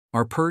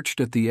are perched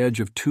at the edge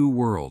of two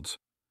worlds.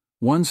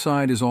 One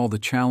side is all the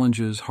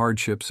challenges,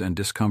 hardships, and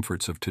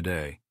discomforts of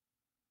today.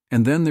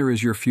 And then there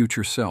is your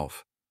future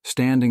self,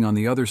 standing on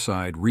the other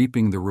side,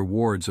 reaping the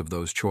rewards of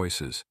those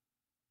choices.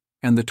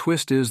 And the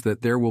twist is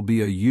that there will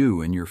be a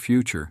you in your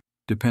future,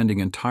 depending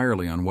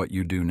entirely on what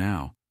you do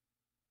now.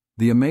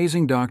 The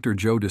amazing Dr.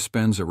 Joe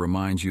Dispenza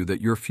reminds you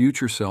that your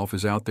future self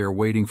is out there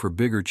waiting for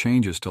bigger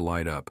changes to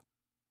light up.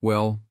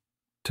 Well,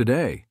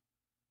 today.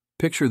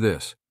 Picture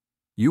this.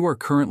 You are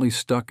currently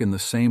stuck in the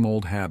same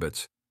old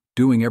habits,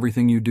 doing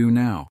everything you do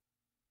now.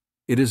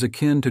 It is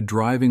akin to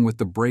driving with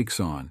the brakes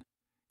on.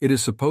 It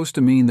is supposed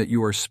to mean that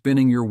you are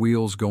spinning your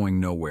wheels going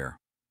nowhere.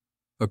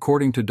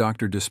 According to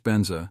Dr.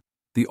 Dispenza,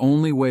 the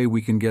only way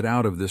we can get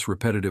out of this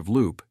repetitive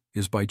loop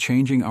is by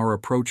changing our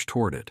approach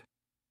toward it.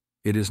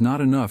 It is not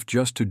enough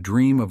just to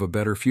dream of a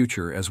better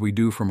future as we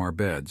do from our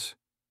beds.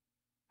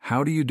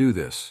 How do you do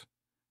this?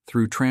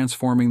 Through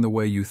transforming the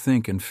way you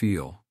think and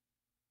feel.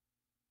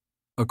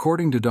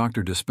 According to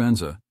Dr.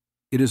 Dispenza,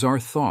 it is our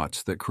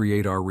thoughts that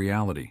create our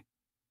reality.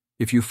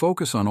 If you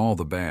focus on all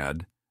the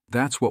bad,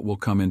 that's what will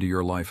come into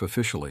your life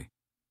officially.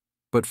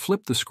 But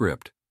flip the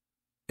script.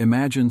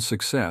 Imagine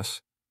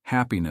success,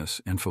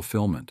 happiness, and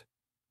fulfillment.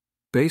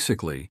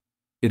 Basically,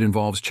 it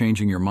involves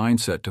changing your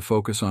mindset to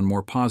focus on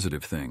more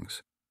positive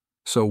things.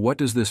 So what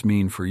does this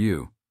mean for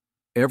you?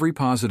 Every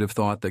positive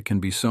thought that can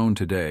be sown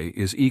today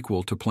is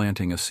equal to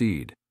planting a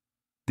seed.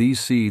 These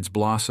seeds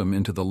blossom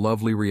into the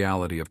lovely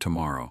reality of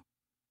tomorrow.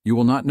 You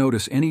will not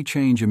notice any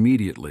change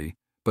immediately,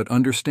 but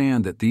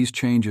understand that these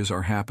changes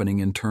are happening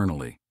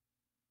internally.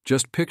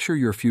 Just picture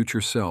your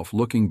future self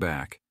looking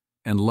back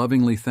and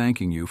lovingly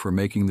thanking you for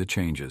making the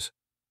changes.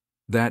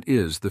 That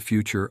is the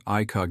future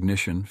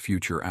I-cognition,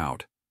 future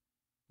out.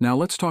 Now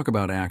let's talk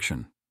about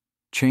action.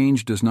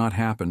 Change does not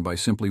happen by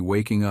simply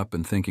waking up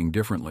and thinking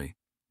differently.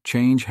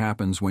 Change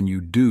happens when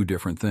you do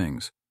different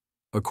things.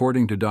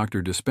 According to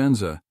Dr.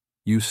 Dispenza,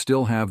 you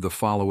still have the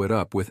follow it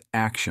up with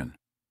action.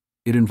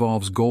 It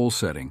involves goal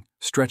setting,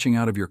 stretching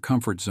out of your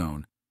comfort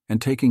zone,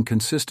 and taking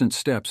consistent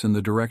steps in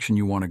the direction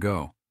you want to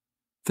go.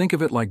 Think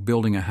of it like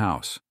building a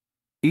house.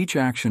 Each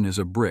action is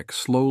a brick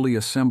slowly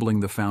assembling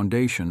the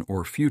foundation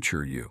or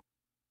future you.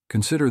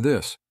 Consider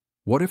this.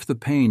 What if the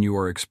pain you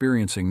are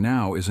experiencing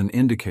now is an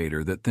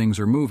indicator that things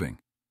are moving?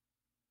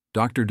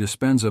 Dr.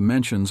 Dispenza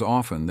mentions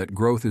often that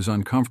growth is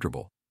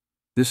uncomfortable.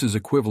 This is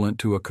equivalent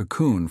to a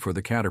cocoon for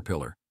the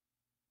caterpillar.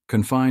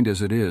 Confined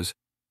as it is,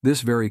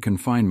 this very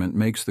confinement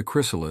makes the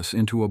chrysalis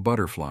into a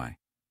butterfly.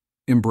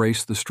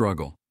 Embrace the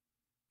struggle.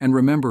 And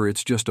remember,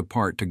 it's just a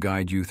part to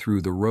guide you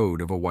through the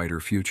road of a whiter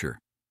future.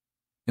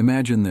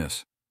 Imagine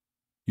this.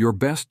 Your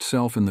best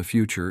self in the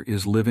future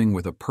is living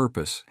with a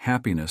purpose,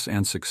 happiness,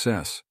 and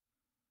success.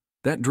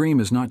 That dream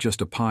is not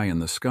just a pie in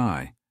the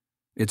sky.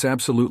 It's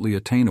absolutely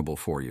attainable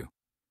for you.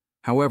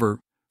 However,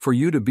 for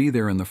you to be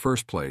there in the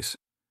first place,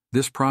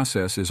 this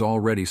process is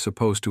already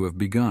supposed to have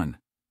begun.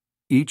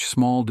 Each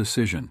small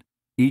decision,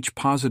 each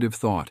positive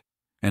thought,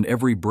 and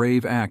every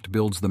brave act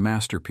builds the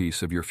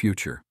masterpiece of your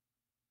future.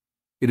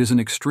 It is an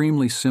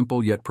extremely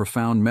simple yet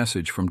profound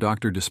message from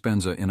Dr.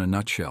 Dispenza in a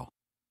nutshell.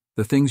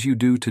 The things you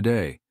do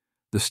today,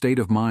 the state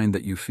of mind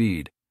that you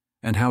feed,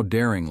 and how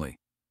daringly,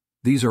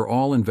 these are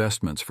all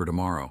investments for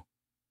tomorrow.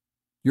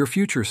 Your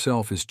future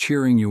self is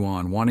cheering you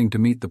on, wanting to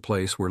meet the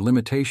place where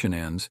limitation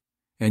ends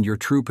and your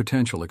true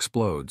potential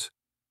explodes.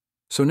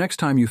 So next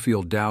time you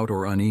feel doubt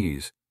or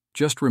unease,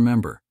 just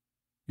remember,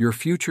 your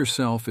future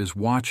self is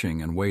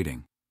watching and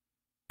waiting.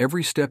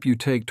 Every step you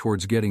take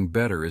towards getting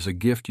better is a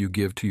gift you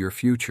give to your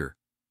future.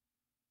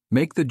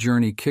 Make the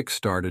journey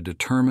kickstart a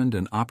determined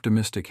and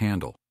optimistic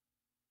handle.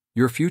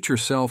 Your future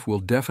self will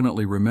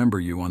definitely remember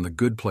you on the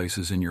good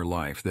places in your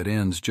life that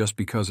ends just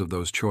because of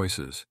those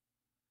choices.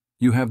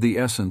 You have the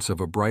essence of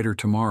a brighter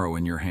tomorrow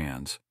in your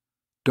hands.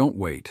 Don't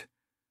wait.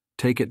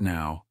 Take it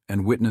now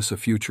and witness a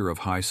future of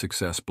high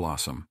success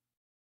blossom.